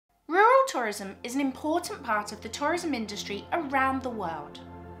tourism is an important part of the tourism industry around the world.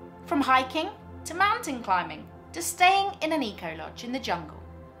 From hiking to mountain climbing to staying in an eco-lodge in the jungle,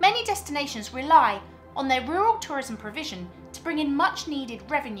 many destinations rely on their rural tourism provision to bring in much needed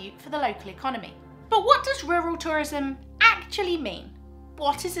revenue for the local economy. But what does rural tourism actually mean?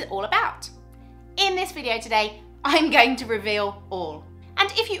 What is it all about? In this video today, I'm going to reveal all. And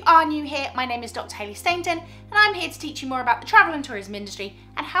if you are new here, my name is Dr. Drhayleystainton, and I'm here to teach you more about the travel and tourism industry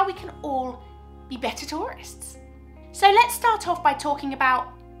and how we can all be better tourists. So let's start off by talking about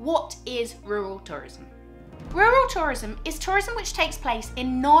what is rural tourism. Rural tourism is tourism which takes place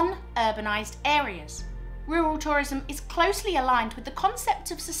in non-urbanised areas. Rural tourism is closely aligned with the concept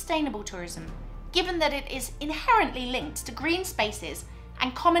of sustainable tourism, given that it is inherently linked to green spaces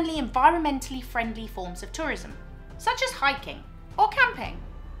and commonly environmentally friendly forms of tourism, such as hiking or camping.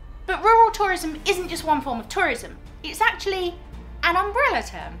 But rural tourism isn't just one form of tourism, it's actually an umbrella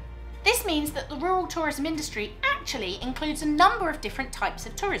term. This means that the rural tourism industry actually includes a number of different types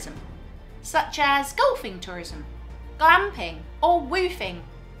of tourism, such as golfing tourism, glamping or woofing,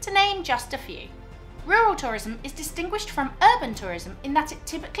 to name just a few. Rural tourism is distinguished from urban tourism in that it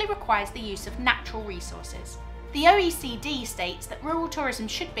typically requires the use of natural resources. The OECD states that rural tourism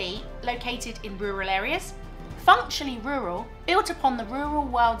should be located in rural areas, functionally rural, built upon the rural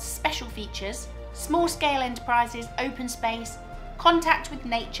world's special features, small-scale enterprises, open space, contact with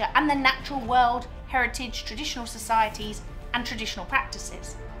nature and the natural world, heritage, traditional societies and traditional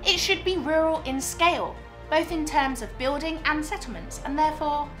practices. It should be rural in scale, both in terms of building and settlements, and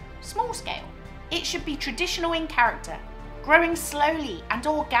therefore small scale. It should be traditional in character, growing slowly and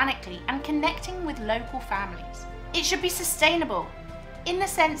organically and connecting with local families. It should be sustainable, in the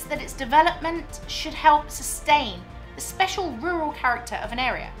sense that its development should help sustain the special rural character of an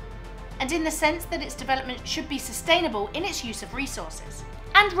area, and in the sense that its development should be sustainable in its use of resources.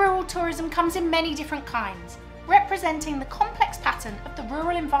 And rural tourism comes in many different kinds, representing the complex pattern of the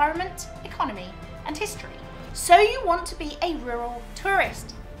rural environment, economy and history. So you want to be a rural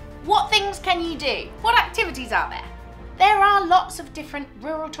tourist. What things can you do? What activities are there? There are lots of different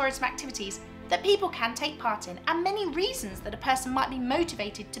rural tourism activities that people can take part in, and many reasons that a person might be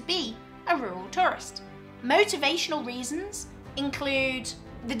motivated to be a rural tourist. Motivational reasons include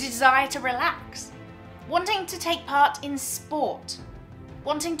the desire to relax, wanting to take part in sport,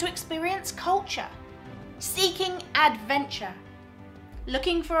 wanting to experience culture, seeking adventure,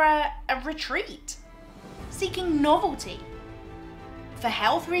 looking for a retreat, seeking novelty, for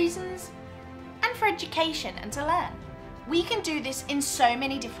health reasons, and for education and to learn. We can do this in so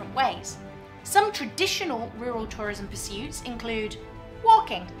many different ways. Some traditional rural tourism pursuits include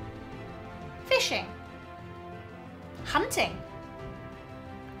walking, fishing, hunting,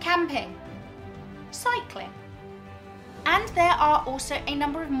 camping, cycling. And there are also a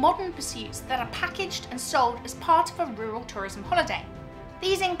number of modern pursuits that are packaged and sold as part of a rural tourism holiday.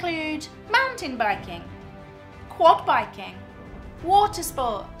 These include mountain biking, quad biking, water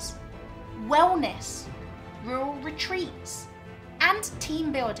sports, wellness, rural retreats, and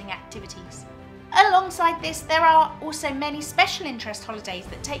team building activities. Alongside this, there are also many special interest holidays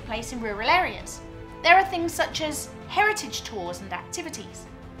that take place in rural areas. There are things such as heritage tours and activities,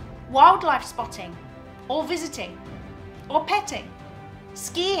 wildlife spotting or visiting, or petting,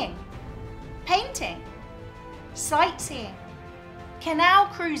 skiing, painting, sightseeing, canal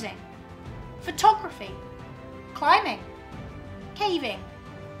cruising, photography, climbing, caving,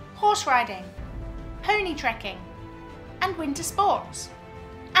 horse riding, pony trekking, and winter sports.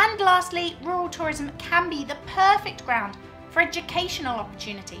 And lastly, rural tourism can be the perfect ground for educational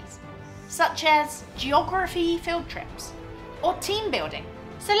opportunities, such as geography field trips or team building.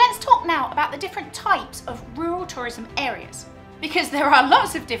 So let's talk now about the different types of rural tourism areas, because there are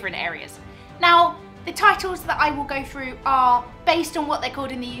lots of different areas. Now, the titles that I will go through are based on what they're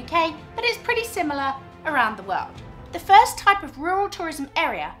called in the UK, but it's pretty similar around the world. The first type of rural tourism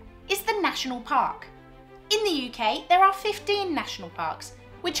area is the national park. In the UK, there are 15 national parks,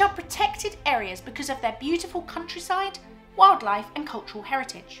 which are protected areas because of their beautiful countryside, wildlife and cultural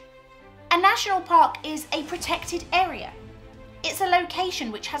heritage. A national park is a protected area. It's a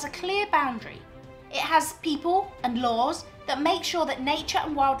location which has a clear boundary. It has people and laws that make sure that nature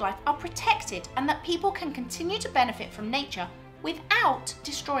and wildlife are protected and that people can continue to benefit from nature without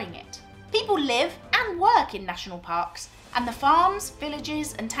destroying it. People live and work in national parks, and the farms,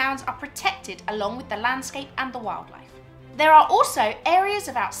 villages and towns are protected along with the landscape and the wildlife. There are also areas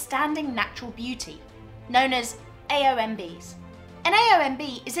of outstanding natural beauty, known as AONBs. An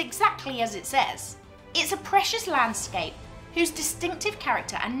AONB is exactly as it says. It's a precious landscape whose distinctive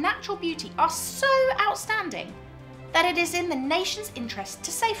character and natural beauty are so outstanding that it is in the nation's interest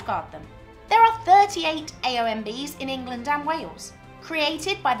to safeguard them. 38 AONBs in England and Wales.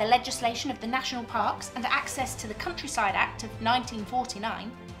 Created by the legislation of the National Parks and Access to the Countryside Act of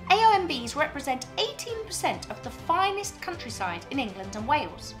 1949, AONBs represent 18% of the finest countryside in England and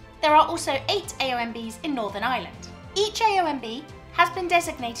Wales. There are also 8 AONBs in Northern Ireland. Each AONB has been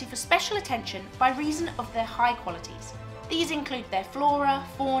designated for special attention by reason of their high qualities. These include their flora,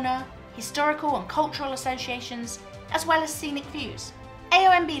 fauna, historical and cultural associations, as well as scenic views.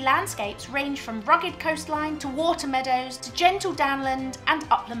 AONB landscapes range from rugged coastline to water meadows to gentle downland and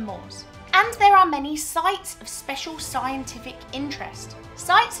upland moors. And there are many sites of special scientific interest.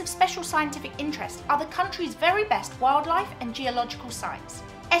 Sites of special scientific interest are the country's very best wildlife and geological sites.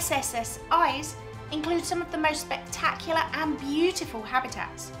 SSSIs include some of the most spectacular and beautiful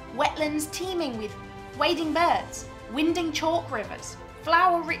habitats, wetlands teeming with wading birds, winding chalk rivers,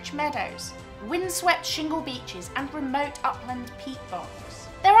 flower-rich meadows, windswept shingle beaches and remote upland peat bogs.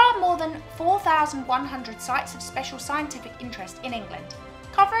 There are more than 4,100 sites of special scientific interest in England,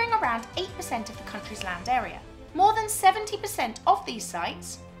 covering around 8% of the country's land area. More than 70% of these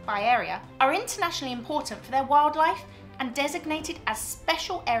sites, by area, are internationally important for their wildlife and designated as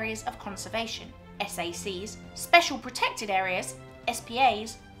Special Areas of Conservation, SACs, Special Protected Areas,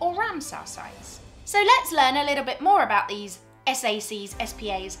 SPAs, or Ramsar sites. So let's learn a little bit more about these SACs,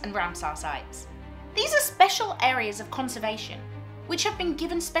 SPAs and Ramsar sites. These are special areas of conservation which have been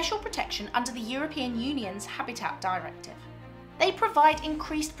given special protection under the European Union's Habitat Directive. They provide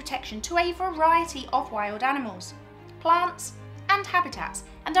increased protection to a variety of wild animals, plants and habitats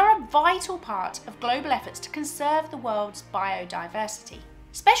and are a vital part of global efforts to conserve the world's biodiversity.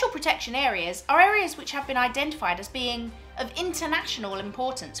 Special protection areas are areas which have been identified as being of international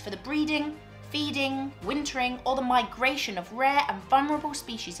importance for the breeding, feeding, wintering or the migration of rare and vulnerable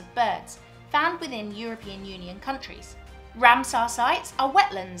species of birds found within European Union countries. Ramsar sites are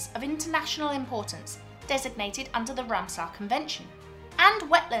wetlands of international importance designated under the Ramsar Convention.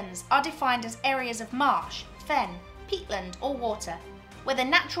 And wetlands are defined as areas of marsh, fen, peatland or water, whether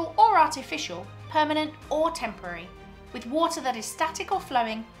natural or artificial, permanent or temporary, with water that is static or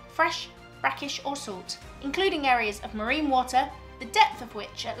flowing, fresh, brackish or salt, including areas of marine water, the depth of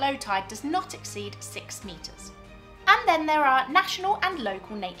which at low tide does not exceed 6 metres. And then there are national and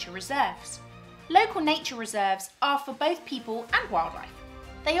local nature reserves. Local nature reserves are for both people and wildlife.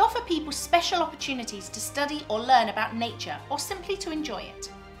 They offer people special opportunities to study or learn about nature or simply to enjoy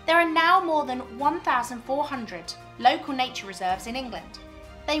it. There are now more than 1,400 local nature reserves in England.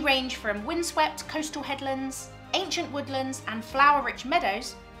 They range from windswept coastal headlands, ancient woodlands and flower-rich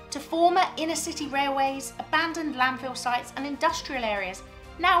meadows to former inner-city railways, abandoned landfill sites and industrial areas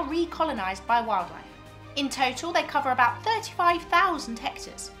now recolonised by wildlife. In total, they cover about 35,000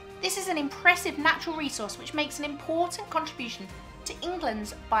 hectares. This is an impressive natural resource which makes an important contribution to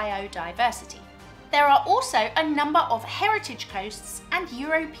England's biodiversity. There are also a number of heritage coasts and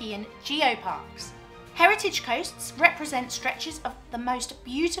European geoparks. Heritage coasts represent stretches of the most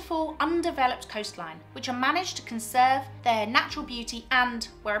beautiful, undeveloped coastline, which are managed to conserve their natural beauty and,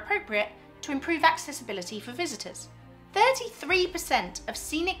 where appropriate, to improve accessibility for visitors. 33% of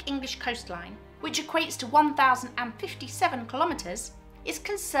scenic English coastline, which equates to 1,057 kilometres, is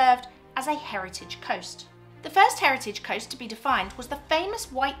conserved as a heritage coast. The first heritage coast to be defined was the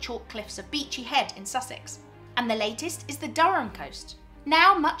famous white chalk cliffs of Beachy Head in Sussex, and the latest is the Durham coast.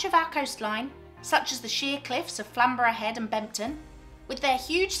 Now much of our coastline, such as the sheer cliffs of Flamborough Head and Bempton, with their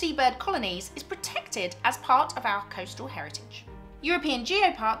huge seabird colonies, is protected as part of our coastal heritage. European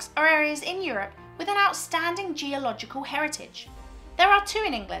geoparks are areas in Europe with an outstanding geological heritage. There are 2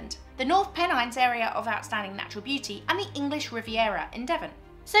 in England, the North Pennines area of outstanding natural beauty and the English Riviera in Devon.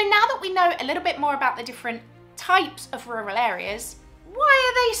 So now that we know a little bit more about the different types of rural areas,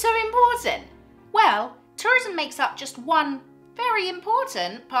 why are they so important? Well, tourism makes up just one very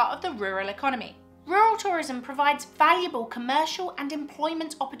important part of the rural economy. Rural tourism provides valuable commercial and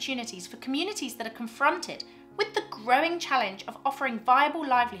employment opportunities for communities that are confronted with the growing challenge of offering viable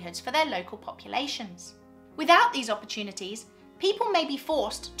livelihoods for their local populations. Without these opportunities, people may be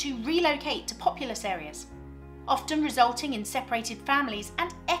forced to relocate to populous areas, often resulting in separated families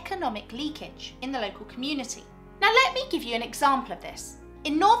and economic leakage in the local community. Now let me give you an example of this.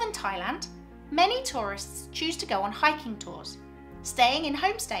 In northern Thailand, many tourists choose to go on hiking tours, staying in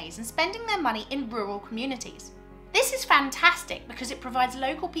homestays and spending their money in rural communities. This is fantastic because it provides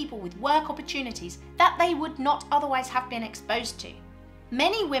local people with work opportunities that they would not otherwise have been exposed to.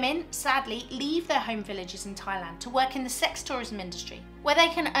 Many women, sadly, leave their home villages in Thailand to work in the sex tourism industry, where they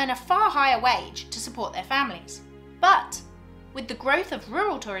can earn a far higher wage to support their families. But with the growth of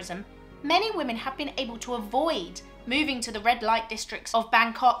rural tourism, many women have been able to avoid moving to the red light districts of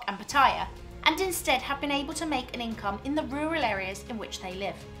Bangkok and Pattaya and instead have been able to make an income in the rural areas in which they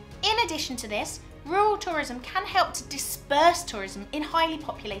live. In addition to this, rural tourism can help to disperse tourism in highly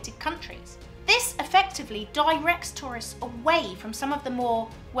populated countries. This effectively directs tourists away from some of the more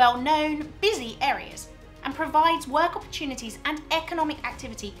well-known, busy areas and provides work opportunities and economic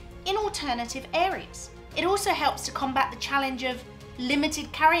activity in alternative areas. It also helps to combat the challenge of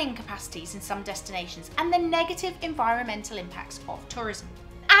limited carrying capacities in some destinations and the negative environmental impacts of tourism.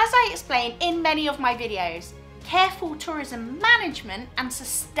 As I explain in many of my videos, careful tourism management and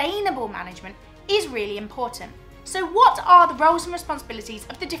sustainable management is really important. So what are the roles and responsibilities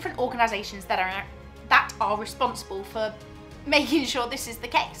of the different organisations that are responsible for making sure this is the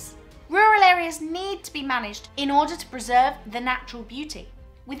case? Rural areas need to be managed in order to preserve the natural beauty,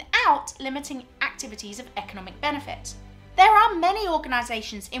 without limiting activities of economic benefit. There are many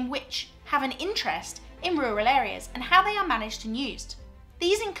organisations in which have an interest in rural areas and how they are managed and used.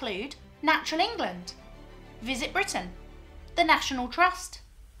 These include Natural England, Visit Britain, the National Trust,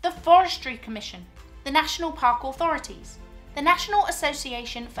 the Forestry Commission, the National Park Authorities, the National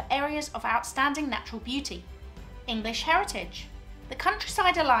Association for Areas of Outstanding Natural Beauty, English Heritage, the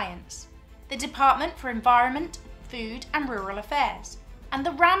Countryside Alliance, the Department for Environment, Food and Rural Affairs, and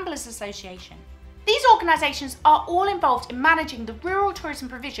the Ramblers Association. These organisations are all involved in managing the rural tourism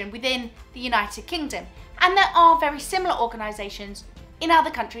provision within the United Kingdom, and there are very similar organisations in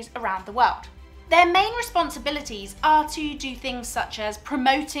other countries around the world. Their main responsibilities are to do things such as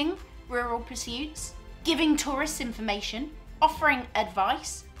promoting rural pursuits, giving tourists information, offering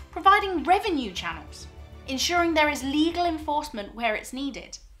advice, providing revenue channels, ensuring there is legal enforcement where it's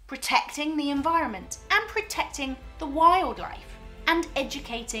needed, protecting the environment and protecting the wildlife, and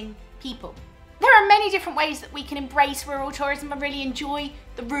educating people. There are many different ways that we can embrace rural tourism and really enjoy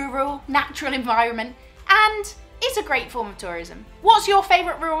the rural, natural environment, and it's a great form of tourism. What's your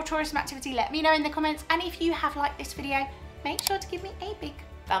favourite rural tourism activity? Let me know in the comments, and if you have liked this video, make sure to give me a big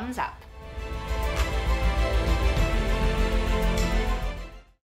thumbs up.